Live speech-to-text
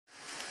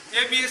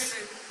ABS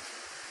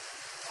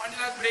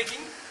anti-lock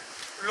braking,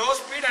 low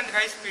speed and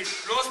high speed.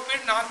 Low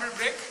speed normal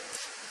brake,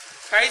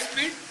 high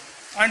speed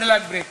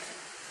anti-lock brake.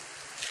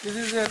 This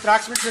is a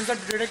proximity sensor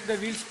to detect the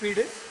wheel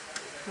speed.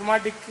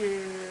 Pneumatic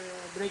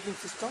braking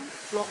system,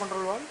 flow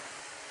control valve,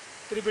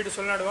 3-bit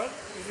solenoid valve.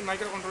 This is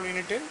microcontroller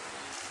unit,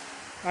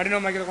 Arduino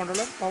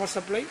microcontroller, power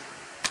supply,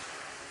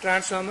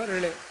 transformer,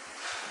 relay.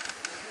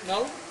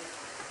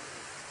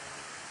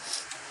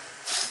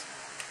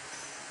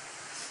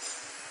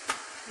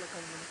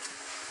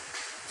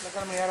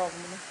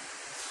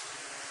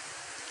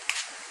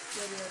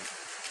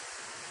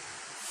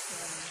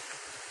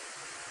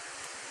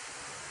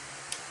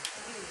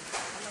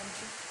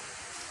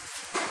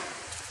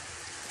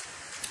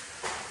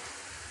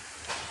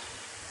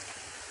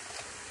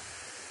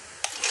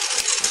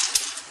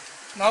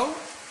 Now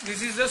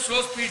this is the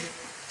slow speed.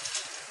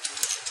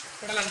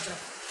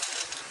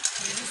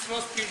 This is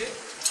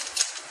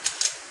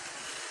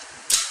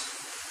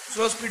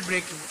slow speed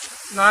braking,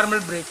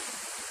 normal brake.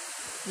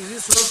 This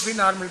is slow speed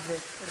normal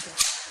brake.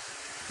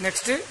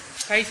 Next,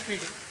 high speed.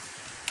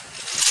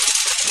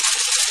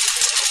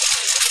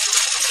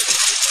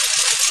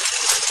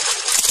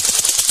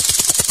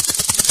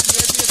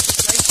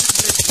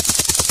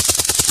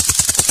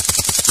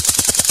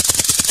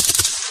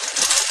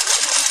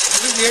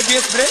 This is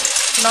ABS brake,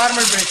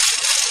 normal brake.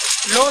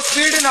 Low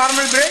speed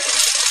normal brake,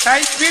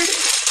 high speed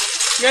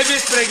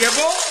ABS brake.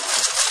 Above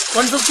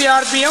 150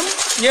 RPM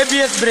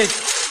ABS brake.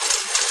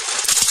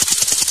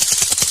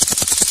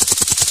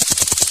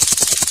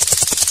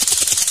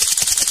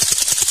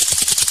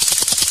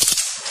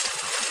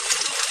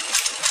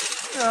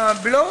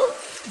 Below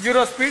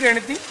 0 speed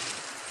anything,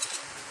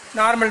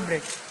 normal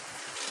brake.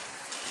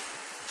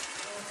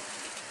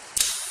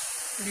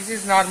 This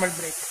is normal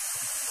brake.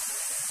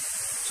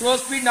 Slow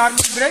speed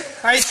normal brake,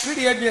 high speed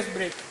ABS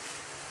brake.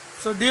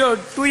 So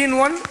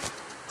 2-in-1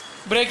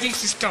 braking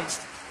system.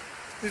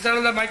 These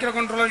are the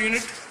microcontroller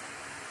unit,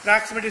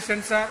 proximity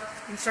sensor.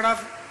 Instead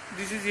of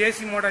this is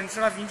AC motor,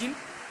 instead of engine,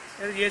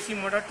 there is AC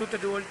motor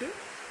 230 volt,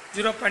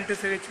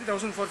 0.25 HP,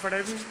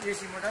 1400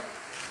 AC motor,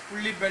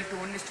 fully built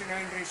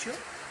 1:9 ratio.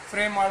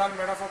 Frame all are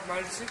made of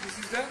mild steel. This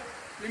is the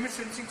limit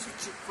sensing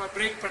switch for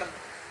brake pedal.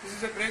 This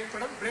is the brake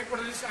pedal. Brake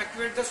pedal is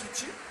activate the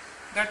switch.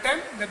 That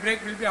time the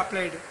brake will be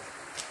applied.